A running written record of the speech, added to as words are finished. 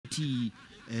security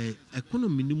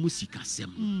economy ni musikasem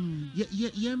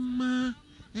ye ma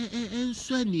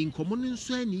enso ani nkomo ne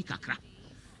nso ani kakra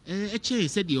eche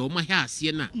se de o ma ha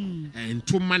ase na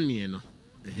ntoma ne no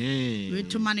we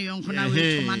ntoma ne yonko na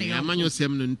we ntoma ne yonko amanyo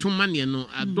sem no ntoma ne no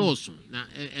adoso na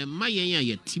ma yen ya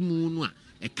yetimu no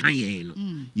a kan yen no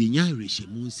ye nya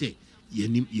rehemu se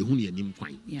yenim yehunu yenim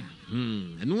kwan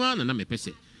eno na me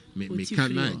pese me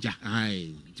kan na ja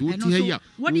ai ti wuti ha ya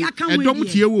edom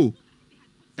tie wo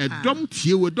edom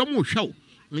tie wo dom wo hwawo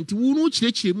nti wo no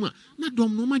kirechire mu a na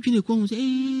dom no ma dwene ko hu se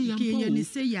yampo ni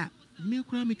se ya me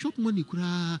kura me chop money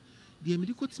kura de me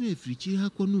dikotime afirichi ha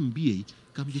ko no mbie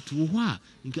kam je to ho a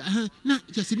na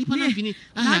je se nipa na dwene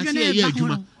ase ya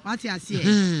adwuma wati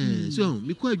ase so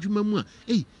me ko adwuma mu a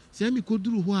se me ko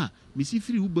duru ho a me si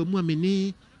firi uba mu a me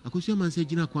ne akosia man se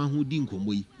gina kwa ho di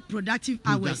nkomo yi productive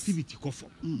hours activity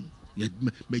kofo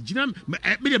me gina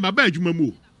me de ma ba adwuma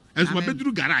mu enso ma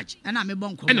beduru garage na me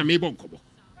bonkomo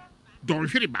don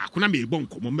hwere ba ko na me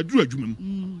bonkomo ma duru adwuma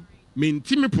mu me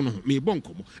ntime pono me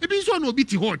bonkomo ebi so na obi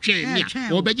ti ho twe ni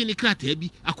a obegye ni krata bi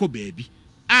akoba bi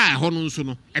ho no nso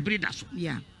no ebere da so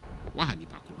wa ha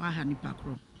nipa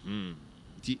kro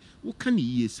ti wo kan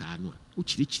yiye saa no a wo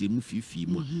kirechire mu fifi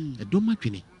mu edom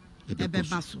adwene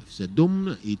ebeba so se dom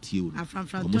na etie o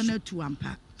afranfran tona tu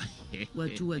ampa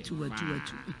watu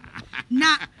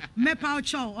na me pa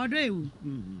cho odo ewu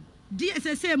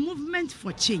DSS movement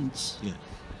for change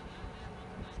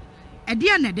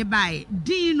edia na de bai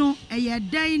din no eye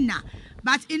dan na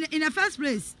but in the first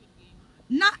place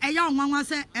na eya onwanwa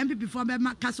se NPP for be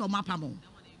kasa o mapamo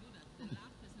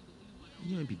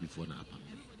NPP for na apamo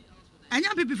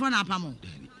NPP for na apamo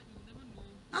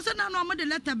asa na no mo de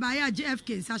letter bai a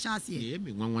JFK sasha ase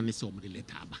me nwanwa ne se o mo de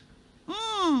letter aba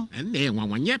and na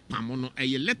nwanwa nye pamo no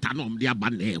eye letter no o mo de aba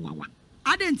na nwanwa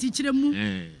adenti kire mu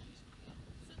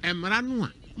emra no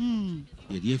a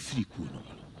ye de afiri ku no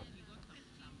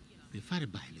me fare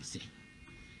bai le se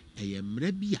eye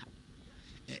mra bia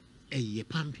eye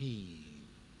pampe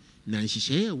na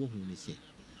nhihye ye wo hu ne se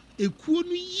ekuo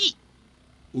no yi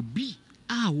obi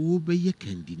a wo be ye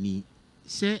kandini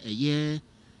se eye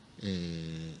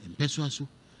mpeso aso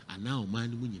ana o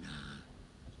man mu nyina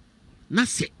na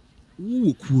se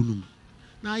wo kuo no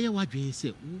na ye wadwen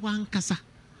se wankasa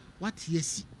wate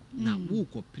asi na wo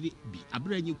kopre bi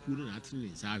abranye kuo no na atene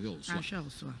nsa ahwe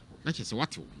so na che se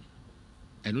wate wo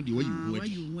eno de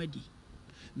wayi wadi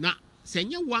na se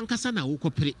nye wankasa na wo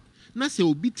kopre na se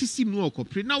obi tisim no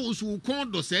okopre na wo so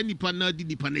kondo se nipa na di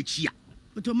nipa na chia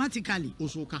automatically wo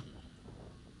so ka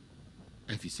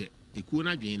afise ekuo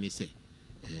na dwen ne se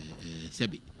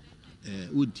sebi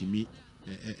wontimi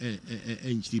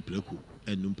enchiri preko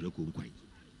enum preko nkwan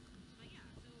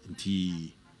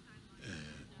nti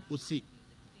o se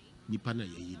nipa na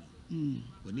yayi no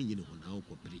woni nyine ho na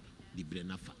okopre libre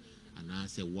nafa ana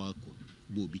se wako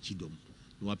bo bi chidom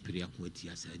no apere akon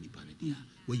atia sa nipa na dia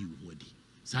wayi wo adi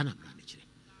sana bra ne kire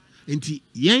nti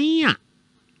yen a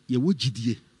ye wo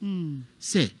gidie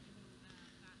se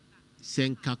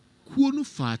senka kuo no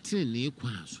faate ne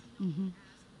kwan so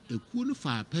ekuo no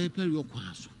fa pepe yo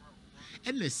kwan so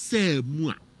ene se mu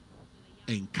a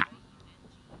enka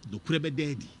do kure be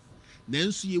dedi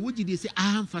nanso ye wo gidie se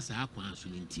amfa sa kwan so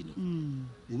nti no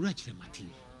owura kire mate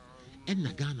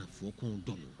enna Ghana fo kon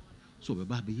dom so be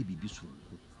ba be ye bibi so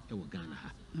e wo Ghana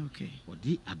ha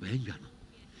odi abanwa no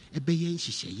ebe ye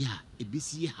nhihye ya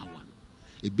ebesi hawa no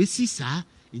ebesi sa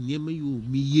enyema yo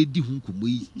mi yedi hu nkomo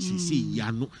yi sisi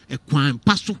ya no ekwan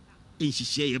paso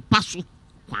nhihye ye paso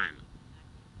kwan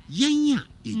yenya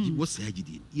eji wo sa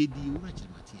agidi yedi owura kire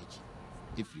mate eji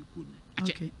efiri ko no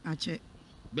ache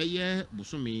be ye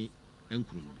busumi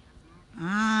enkuru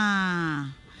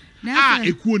na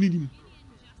ekuo ni nim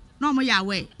no mo ya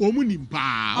we omu nim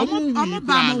pa omu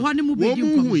ba mo ho ni mu bedi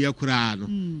nkom omu ye kura no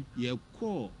ye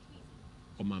ko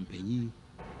omampanyi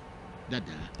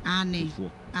dada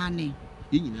ane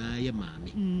yenyina ye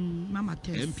maame mama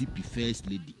test NPP first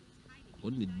lady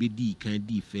on the bedi kan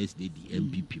di first lady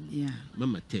NPP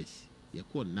mama test ye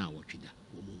ko na wotweda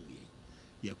omu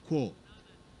ye ko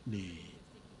ne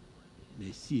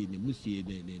sie ne musie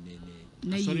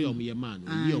ne sorry omu ye manu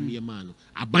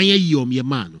aban ye omu ye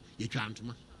manu ye twa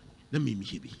ntoma na me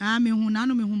hebi me hu na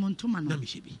no me hu montoma no na me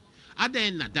hebi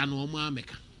adan na da no omu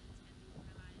ameka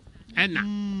ena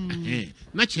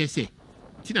na chese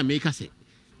ti na make se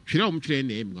hwere omu twere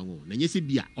na emwanwo na nyese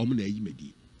bia omu na ayi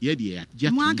madi ye de ya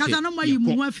gya mu akaza no mayi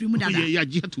mu afiri mu dada ya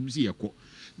gya tum si ye ko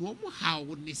na omu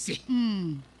hawo ne se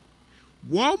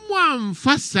wo mu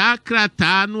amfa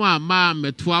sakrata no ama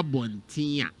meto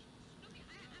abontin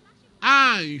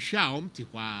a nhwa omte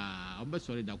kwa ombe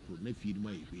sori da kuro na firi mu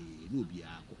ayi na obi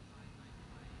akọ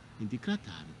nti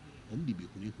krata no de be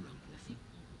hunu hunu amprofo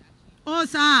o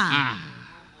sa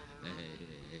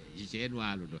je no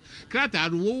alo do krata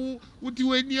no wo ti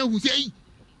wani ahu sei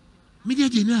me de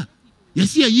gena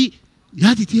yesi ayi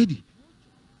ya tete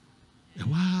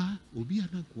ewa obi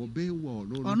ananko be wo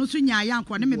no ono so nya ya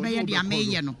anko ne me be ye de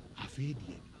ameye no afi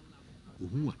de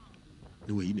ohun a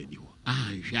ne wayi na di ho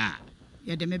ahwa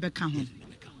ye de me be ka ho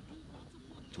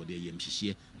to de yem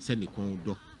hihie se ne kon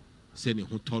do se ne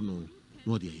ho to no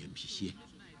no de yem hihie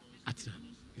atina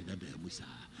e da da musa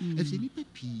e se ni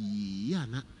pepi ya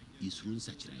na isuru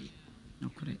nsachiraye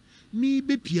okore mi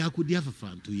be pia ko dia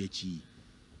fafanto ya chi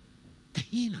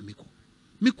na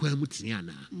meko amutini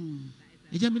ana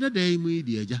eja me dada yi mu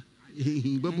di eja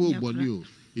babo gboni o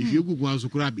ehwe gugu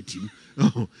asokura abetim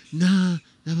na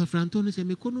fafanto no se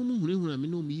meko no mu hurehura me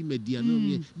no mu yi media no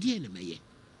me die na meye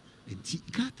enti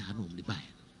kata no me bae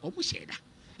omo sheda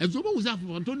ezo bo uza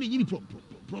fafanto no yini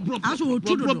aso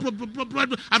otudo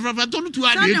afafanto no tu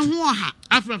ade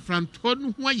afafanto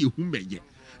no ho aye hu meje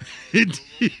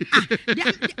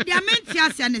dia menti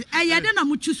asia ne eyede na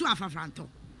mu chusu afafanto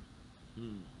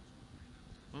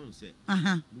on say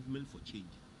movement for change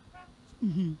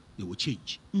they will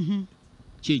change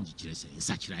change just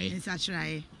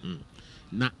insachiraye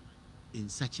na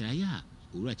insachiraye a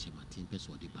owura chematin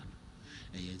peso de ba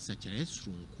no insachiraye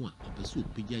sronko a obeso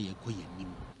opagya ye koye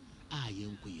nim a ye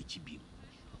nkoye chibi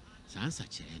sa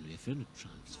insachiraye no e no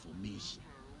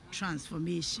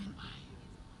transformation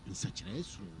insachiraye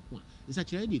sronko a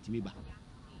insachiraye de timi ba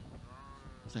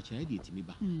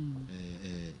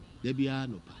da bia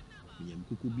no pa nyam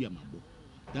kuku bia mabo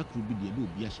da kru bi de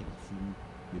obi ahye fu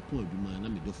me po aduma na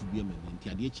me dofu bia me nti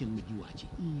ade eche me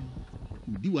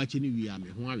di wache ni wi a me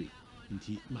ho awe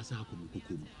nti masa akono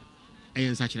kuku mu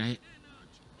nsa kyerɛ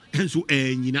enso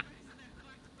nyina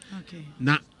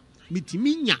na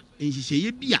mitimi nya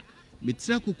nhyehyeye bia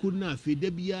metra kuku na afi da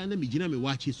bia na me gina me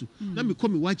wache so na me kɔ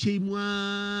me wache mu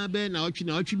a be na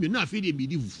otwi me na afi de bi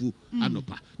di fufu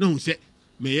anopa na hu se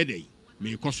me ye dai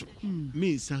me kɔsoro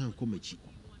me nsa hankɔ machi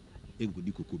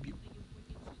engudi kokobiem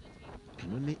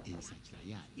eno ne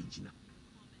ensachiraye a ejina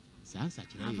sa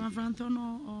nsachiraye afanfanto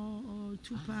no o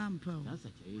tupa ampa sa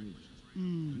nsachiraye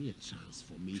ni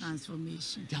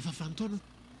transformation the afanfanto no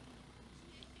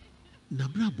na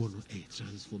brabo no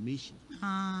transformation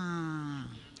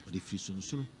the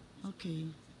frisunsuno okay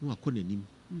no akɔ nanim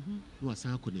no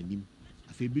asan akɔ nanim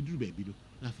afa beduru ba bi no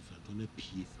na afanfanto na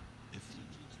pie afiri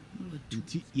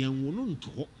nti yan wono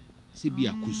nto se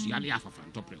bia kosua ne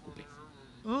afafanto prekope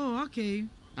okay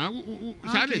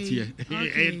sanity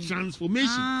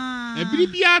transformation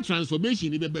bibia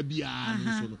transformation ni beba bia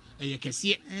no so no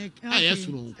kese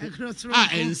soro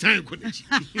ensan ko dachi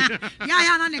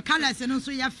ya na ne colors no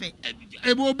so ya fe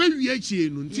bo be wi achi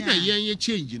no nti na ye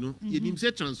change no ye nim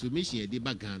se transformation ye de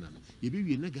ba Ghana no ye be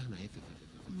wi na Ghana ye fe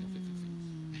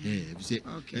bi se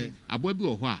abo bi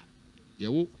wo ho a ye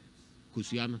wo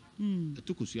kosua no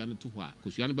to kosua no to ho a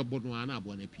kosua no be bo no ana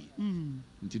abo na pie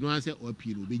nti no an se o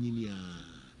pie no benyini a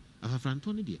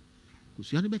afafanto no de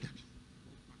kosua no be dane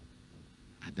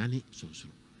adane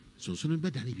sonso no be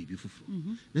dane bibi foforo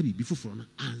na bibi foforo no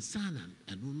ansa na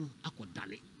eno no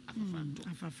akodane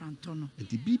afafanto no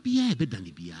nti bibia be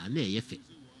dane bia na eyefe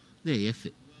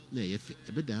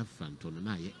be dane afafanto no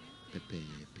na ye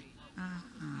pepepe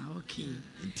okay.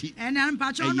 And I'm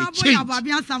patching up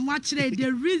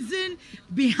the reason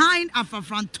behind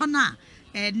Afafrantona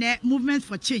and movement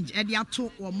for change. And ya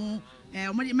talk or more,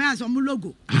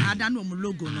 logo. I don't know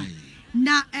logo.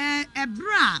 Now, a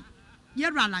bra,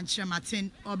 Yera Lanche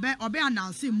Martin, or be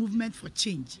announcing movement for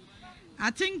change. I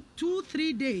think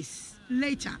 2-3 days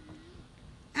later,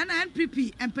 and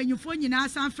NPP and Penyufoni na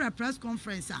San Fred press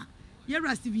conference.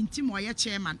 Yera Steven Tim or your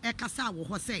chairman, Ekasa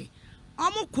wo say.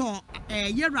 Omoko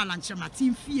Yera Lanche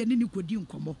Martin fee and Nikodi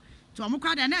nkomo. To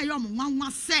Omoko da na yom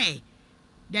nwanwa say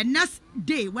the next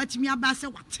day what me abase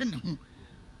watene ho.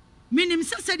 Minim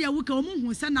se said ya wuka omu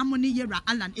hu se na mo ne Yera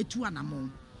Alan etu anamo.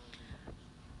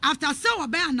 After say we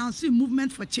be announcing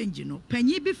movement for change you know.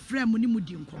 Penyi bi frame ni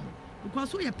mudi nkomo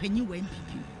because we penyi we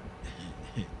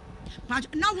NPP.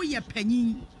 But now we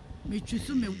penyi me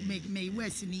chusu me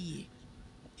wesi ni ye.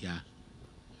 Yeah.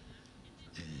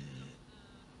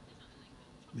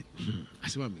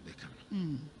 Asamoah me beka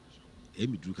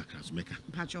emi duru kakra so meka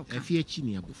afi achi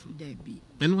ni abofu debi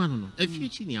eno ano no afi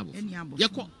achi ni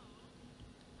abofu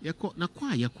yeko na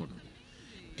kwa yeko no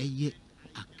eye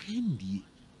akendi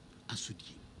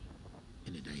asudi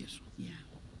ene da yeso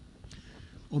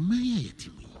o maya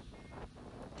yetimu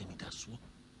eni daso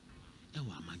e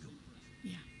wa amayo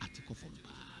atiko fompa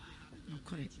no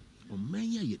correct o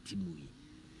maya yetimu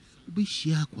be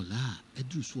shia kola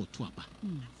eduru so oto aba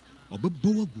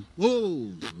Obebawagu.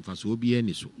 Oh, mfaso obi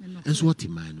eni so. Enso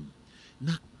otimanum.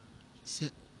 Na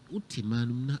se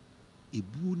otimanum na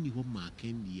ebu ni ho ma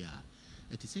kendi a.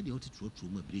 Eti se de otitro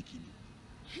ma break ni.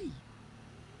 Hey.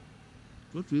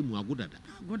 Trotro mu agodada.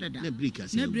 Na break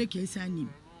asa. Na break asa nim.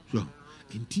 So,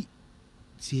 enti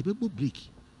se ebebo break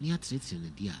ni atrete na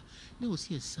dia. Na o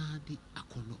se saade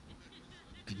akono.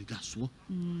 Eni gaso.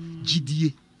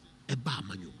 Gidie eba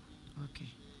amanyo. Okay.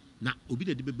 Na obi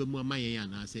de bebe mu amaye ya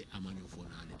na se amanyofo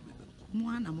na de bebe. Mu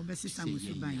ana mo besisa mo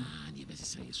suban. Ah, ni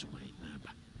besisa yesuban na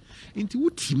ba. Enti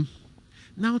wutim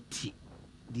na oti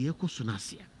de ekoso na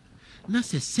ase. Na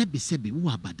se sebe wo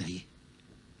abadaye.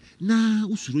 Na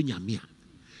usuro nyame a.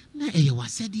 Na eye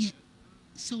wasede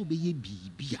se obeye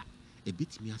bibia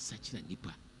ebetimi asachira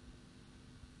nipa.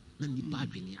 Na nipa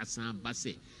adwene asan ba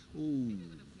se oh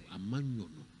amanyo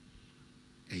no.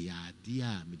 Eya ade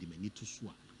a medimani to so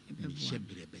a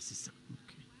shebre besisa.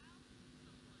 Okay.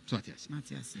 So atias.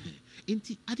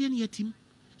 Enti ade ne yatim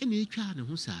ene etwa ne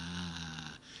ho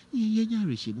saa. Ye nya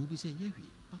rehye mu bi se nya hwi.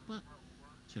 Papa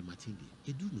Chermatindi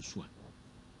edu no so a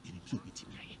ene tu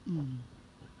betimi aye.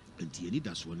 Enti eni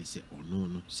da so ne se ono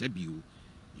no sebio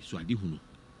iso ade hu no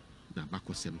na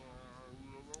bakosem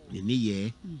ne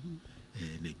ye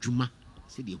na dwuma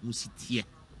se de hu sitie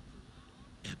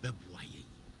ebeboa ye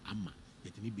ama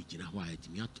yetimi begina ho a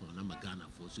yetimi aton na magana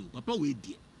fo so papa we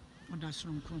die oda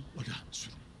soronko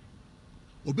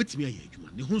obetimi aye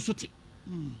adwuma ne ho so te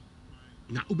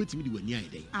na obetimi de wani aye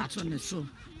dai ato ne so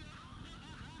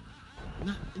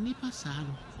na nipa saa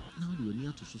no na de wani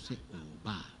ato so se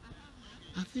oba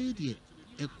afi de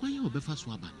ekwan ya obefa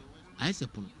so aba no ayese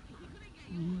pono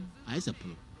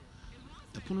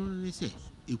pono ne se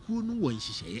ekuo no won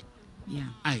hihye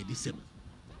aye de sem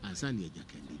ansa ne agya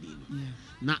kandide no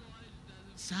na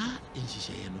saa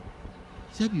nhihye no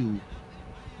sabio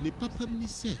ne papam ni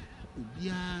se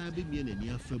obia be mie nani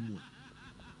afamu a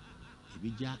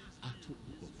ebija ato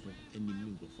nkofo enim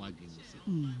ne nkofo adwen mo se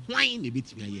hwan ne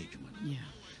betimi aye adwuma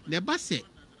ne ba se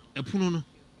epono no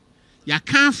ya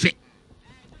kan fe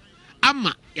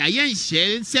ama ya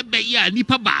yenhye se be ya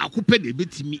nipa ba akopɛ de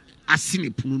betimi asene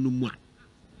pono no mu a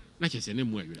na kyese ne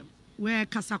mu awuram we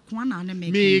kasa kwa na ne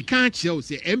me kan kyerɛ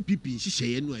se NPP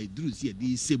hyehyɛ no a eduru se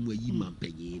de semu ayi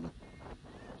mampanyin no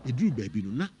eduru baabi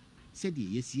no na se de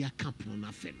yesi aka pono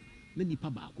na fe no na nipa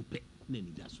ba akopɛ na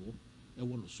ni da so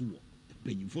ɛwɔ no so wɔ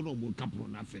panyimfo no mo ka pono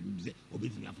na fe no se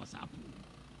obetimi afa sa pono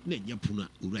na nya pono a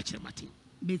owura kyerɛ maten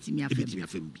betimi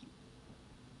afem bi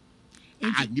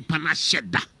a nipa na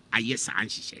hyɛda ayesa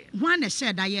anhyehyɛ hwan na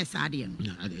hyɛda ayesa ade no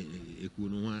ekuo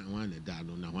no hwan na da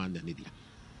no na hwan na ne dia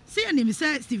see anim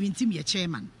say Steven Tim ye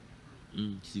chairman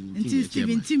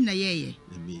Steven Tim na ye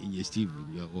me Steve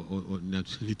na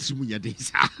timu nya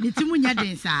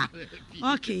den sa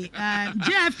okay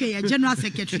JFK ye general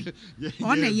secretary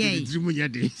on ye timu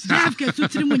nya den JFK su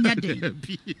timu nya den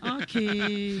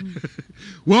okay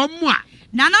wo mo a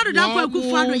na na do dan kwa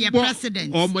Akufo-Addo ye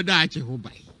president o mo da ache ho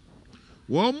bai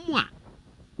wo mo a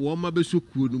wo ma be so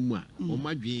kuo no mu a wo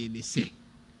ma dwen ne se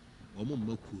wo mo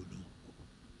ma kuo no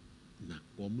na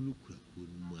wo mo no kuo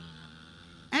no mu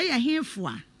a eya hemfo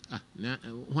a na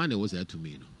when was that to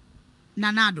me no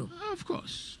Nanado of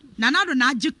course Nanado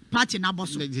na agi party na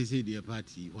boso they say the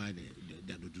party why they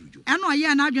no do jo eno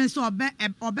ye na adwen so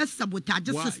obe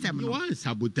sabotage system no one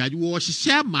sabotage wo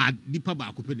hihye ma nipa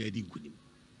ba akopɛ na adi nkunim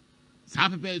sa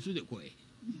pepe so de koe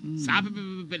sa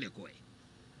pepe de koe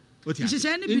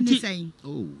hihye ne bi ne sai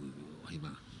oh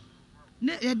ayba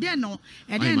ne ede no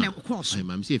ne course ay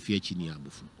mam se fie chi ni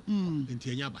abofu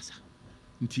nti anya basa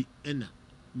nti ena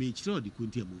me chiro de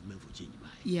kunti movement for change ba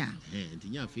yeah nti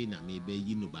nya fe na me be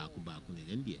yi no ba ko ne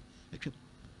ende atwam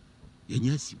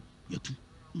yanya sim yatu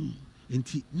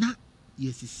nti na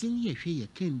yesisen ye hwe ye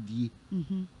kandie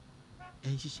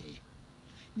enhihye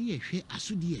ni ye hwe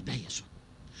asodi ye da ye so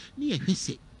ni ye hwe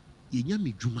se ye nya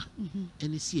medwuma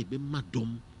ene se ye be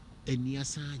madom eni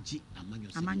asanji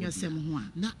amanyosem ho a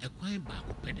na ekwan ba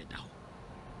ko pede da ho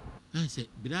na se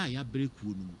bra ya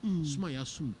brekuo no suma ya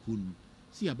sum kuo no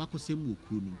si abakosem wo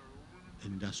kuo no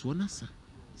enda so na sa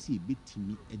si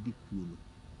ebetimi edi kuo no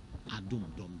adom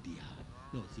dom dia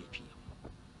na o si atwe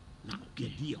na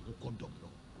okedi e ho kodom no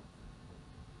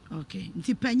okay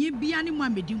nti panyi bia ne mu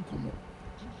amedi nkomo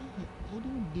odi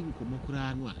di nkomo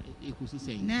kura no a ekosi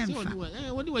sen se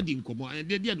odi wadi nkomo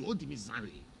de dia no otimi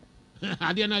sare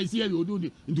ade na isi e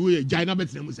odi nti wo ye jai na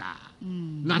betina mu sa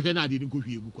na hwe na ade ni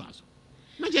kohwie gu kwa so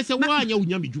na je se wo anya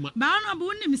unya medwuma ba no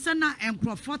bo nim se na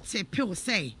enkrofo te pe o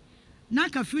say na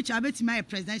ka future abetima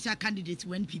presidential candidate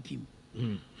when NPP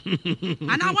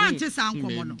ana wante sa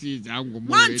nkomo no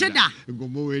wante da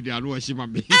ngomo we dia no hima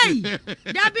me hey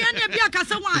da bia na bia ka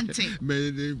se wante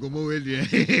me ngomo we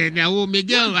dia na wo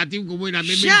miguel ati ngomo na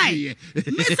me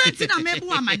me senti na me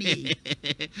bu amane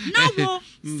na wo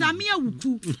samia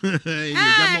wuku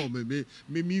jama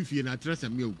me mi fie na tra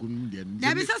samia wuku no dia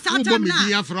da bi sa tam na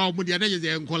me ya fra o mo dia na je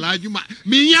nkola adwuma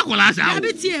me ya kola sa da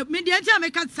bi tie me dia tia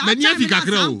me ka sa tam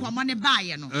na nkomo ne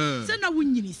baaye no se na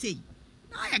wunyini sei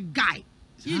na ya guy.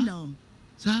 You know,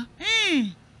 sir.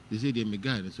 They say they me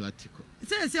guy so article.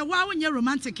 Say why when you're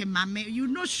romantic, mama, you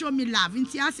no show me love.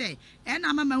 Inti I say, and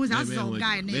I'm a was a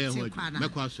guy named Kwana.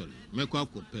 Me kwa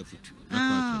compare for two.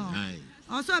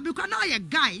 Also because now you're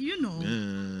guy, you know.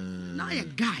 Now you're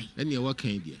guy. And you what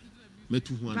kind there? Me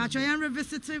too one. But I am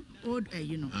revisiting old,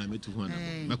 you know. Me too one.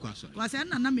 Me kwa sorry. Was I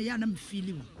na me ya na me feel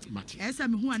you. Mati. Esa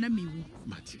me hu ana me wu.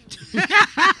 Mati.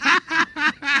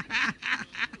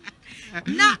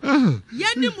 Now,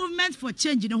 any movement for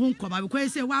change in the home come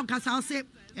because say wow I'll say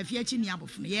if you chi ni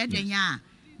abofno ye den ya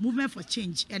movement for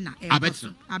change e na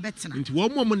abetna nti wo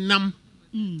mo nam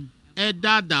e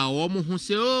dada wo mo ho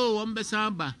say oh wo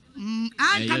mbesa ba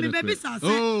ka me baby sa say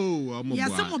oh wo mo ya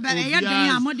se mo bere ye den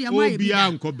ya mo de mo e bi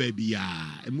ya nko ba bi ya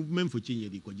a movement for change ye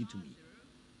dey kwaji to me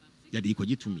ya dey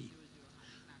kwaji to me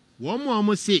wo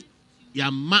mo say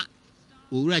ya ma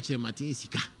owura kire matin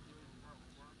sika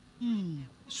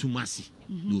sumasi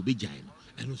no obejai no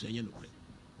eno so enye no kure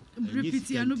repeat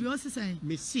ya no bi o say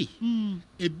me see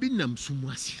ebi nam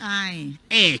sumasi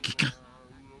ai kika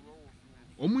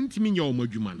omuntimi nya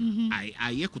omadwuma no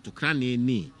aye kotokra na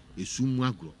ni esumu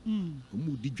agro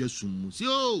omu di dwa sumu se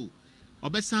o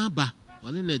obesa ba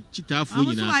one na chitafo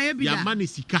nyina ya ma ne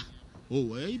sika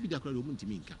oh bi da kra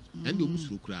omuntimi nka ende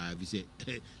omusuro kra bi se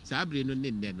sabre no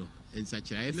ne no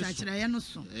ensachira no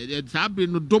so sabre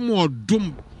no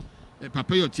dom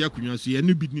papa yo tia kunwa so ye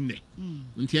no bi ni ne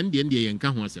nti en de ye nka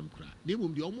ho asem kra de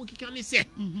bom de omo kika ne se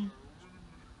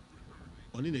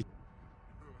oni na